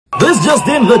This just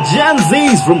in, the Gen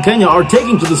Zs from Kenya are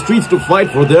taking to the streets to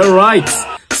fight for their rights.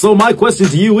 So my question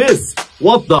to you is,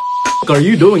 what the f*** are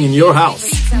you doing in your house,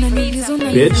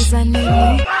 bitch?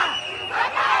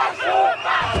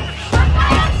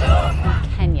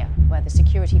 Kenya, where the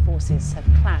security forces have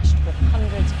clashed with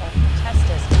hundreds of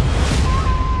protesters.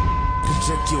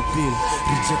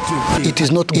 It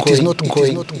is not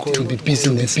going to be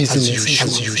business as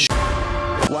usual.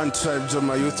 One tribe of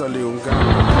my youth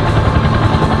aliungana.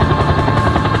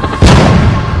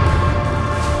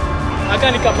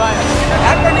 Aka nikabaya.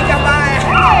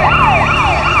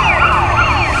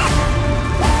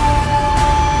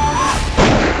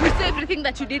 We saw everything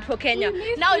that you did for Kenya.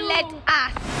 Now let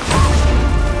us.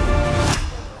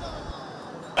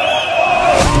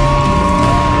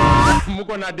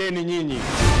 Muko na deni nyinyi.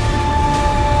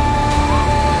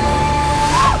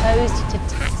 Opposed to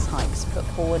tax hikes put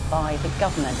forward by the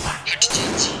government.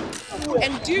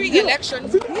 And during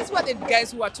elections, these were the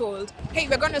guys who were told, hey,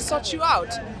 we're going to sort you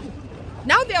out.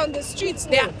 Now they're on the streets,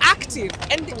 they're active.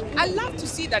 And I love to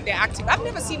see that they're active. I've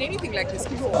never seen anything like this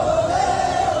before.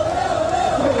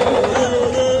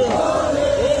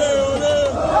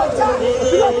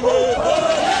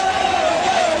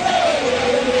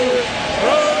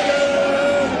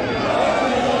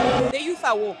 The youth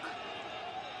are woke.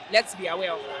 Let's be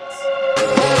aware of that.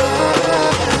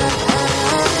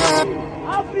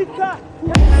 Africa.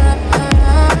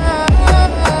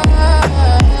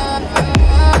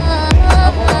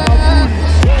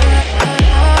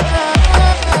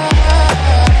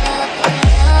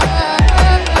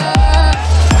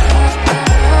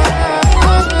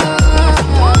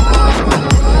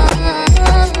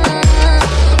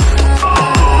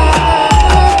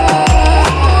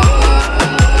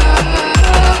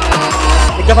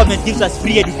 Government gives us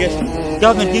free education.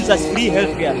 Government gives us free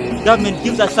healthcare. Government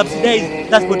gives us subsidized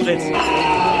transport rates.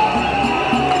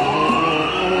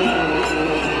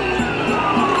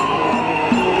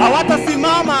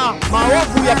 Hawatasimama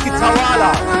maovu ya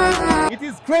kitawala. It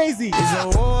is crazy. It's a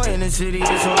war in the city,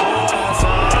 it's a war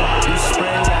outside. You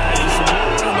spread lies, it's a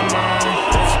war in the mind.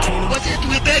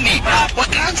 Tuwepeni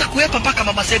wakaanza kuwepa mpaka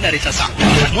mama senari sasa.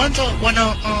 Mwanzo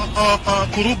wana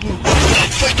kurubu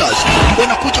fighters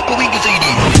wanakuja kwa wingi zaidi.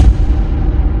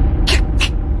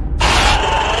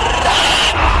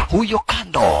 Huyo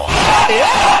kando.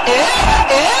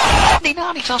 Ni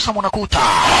nani sasa mnakuta?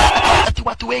 Ati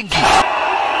watu wengi.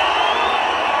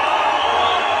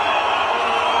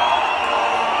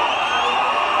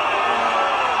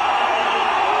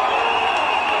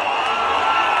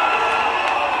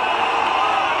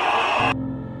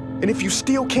 And if you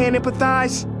still can't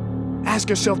empathize, ask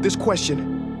yourself this question.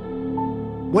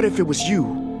 What if it was you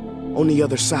on the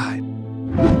other side?